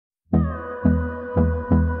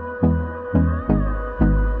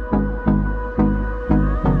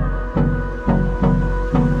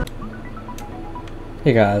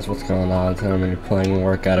Hey guys, what's going on? Today I'm going to be playing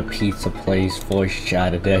Work at a Pizza Place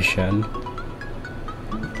Voicechat Edition.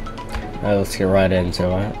 Alright, let's get right into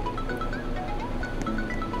it.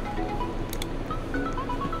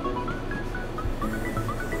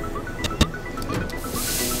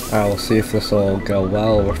 Alright, we'll see if this will go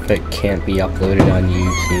well or if it can't be uploaded on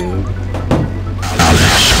YouTube.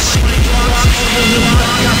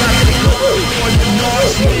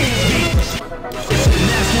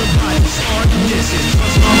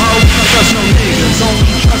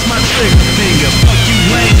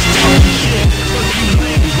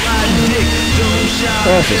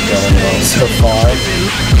 That's just going well so far.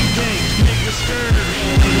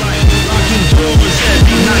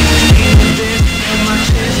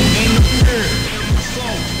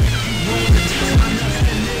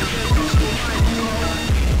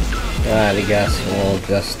 Alright, I guess we'll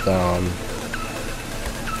just, I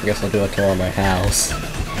guess I'll do a tour of my house.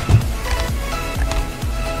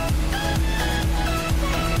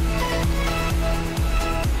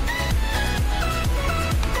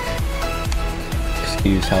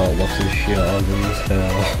 Excuse how it looks and shit ugly as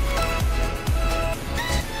hell.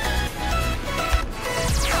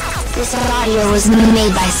 This audio was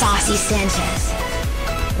made by Saucy Sanchez.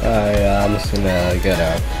 I'm just gonna get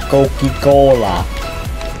a Coca-Cola.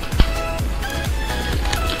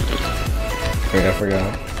 Wait, I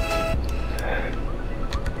forgot.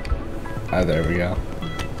 Ah, there we go.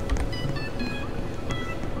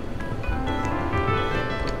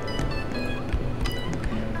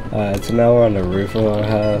 So now we're on the roof of our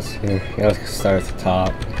house. Let's start at the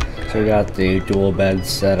top. So we got the dual beds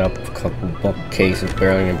set up, a couple bookcases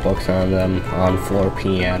bearing and books on them, on-floor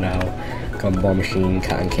piano, gumball machine,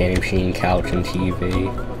 cotton candy machine, couch, and TV.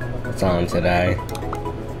 What's on today?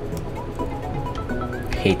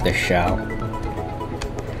 Hate the show.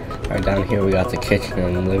 Alright, down here we got the kitchen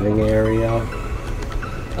and living area.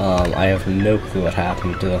 I have no clue what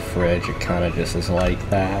happened to the fridge. It kind of just is like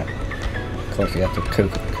that. Of course, we got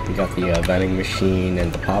the vending machine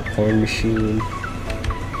and the popcorn machine.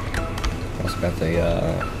 Also got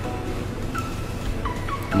the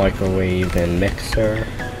microwave and mixer.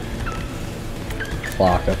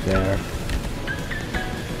 Clock up there.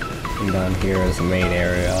 And down here is the main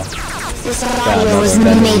area. This audio was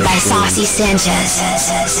made by Saucy Sanchez.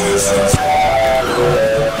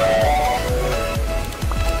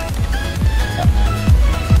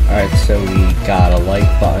 Alright, so we got a like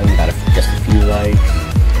button, got just a few likes.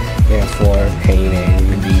 Dance floor, painting,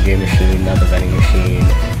 the DJ machine, another vending machine,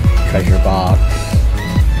 treasure box.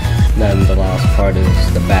 And then the last part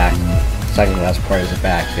is the second last part is the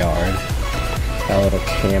backyard. Got a little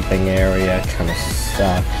camping area, kinda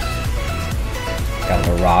sucks. Got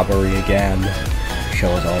the robbery again.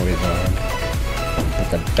 Show is always on. Got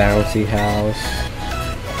the bouncy house.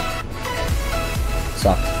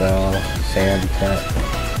 Sucks though. Sand pit.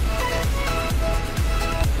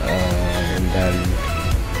 And then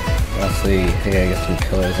let's see. Here I got some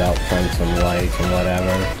pillars out front, some lights and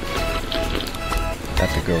whatever. Got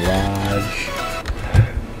the garage.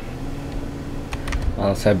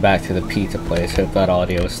 Let's head back to the pizza place. Hope that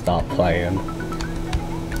audio stopped playing.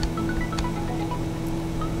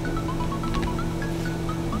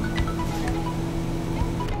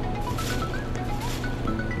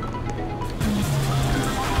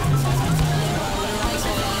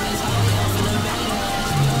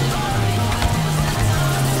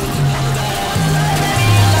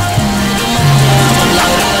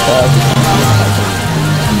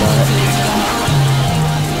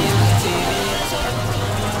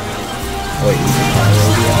 Wait, you can my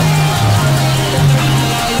radio?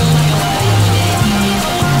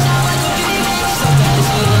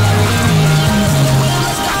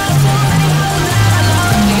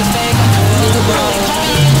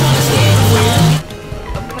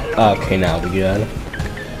 Okay, now we good.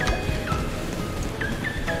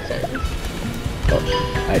 Oh,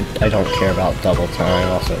 I don't care about double time.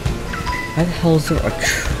 Also, why the hell is there a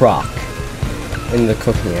truck in the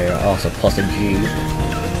cooking area? Also, plus a Jeep.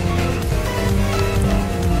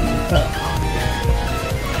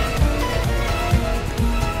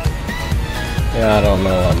 Yeah, I don't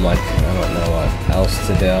know what else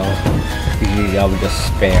to do. Usually I would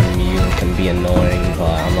just spam music and be annoying, but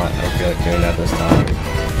I don't feel like doing that this time.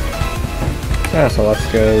 Yeah, so let's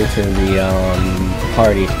go to the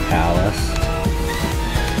party palace.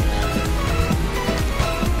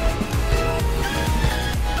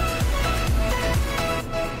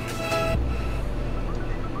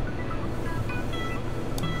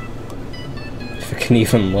 If it can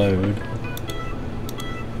even load.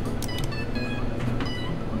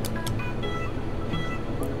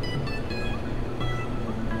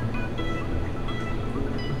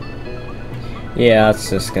 yeah, that's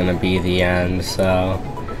just gonna be the end, so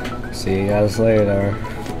see you guys later.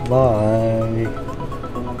 Bye.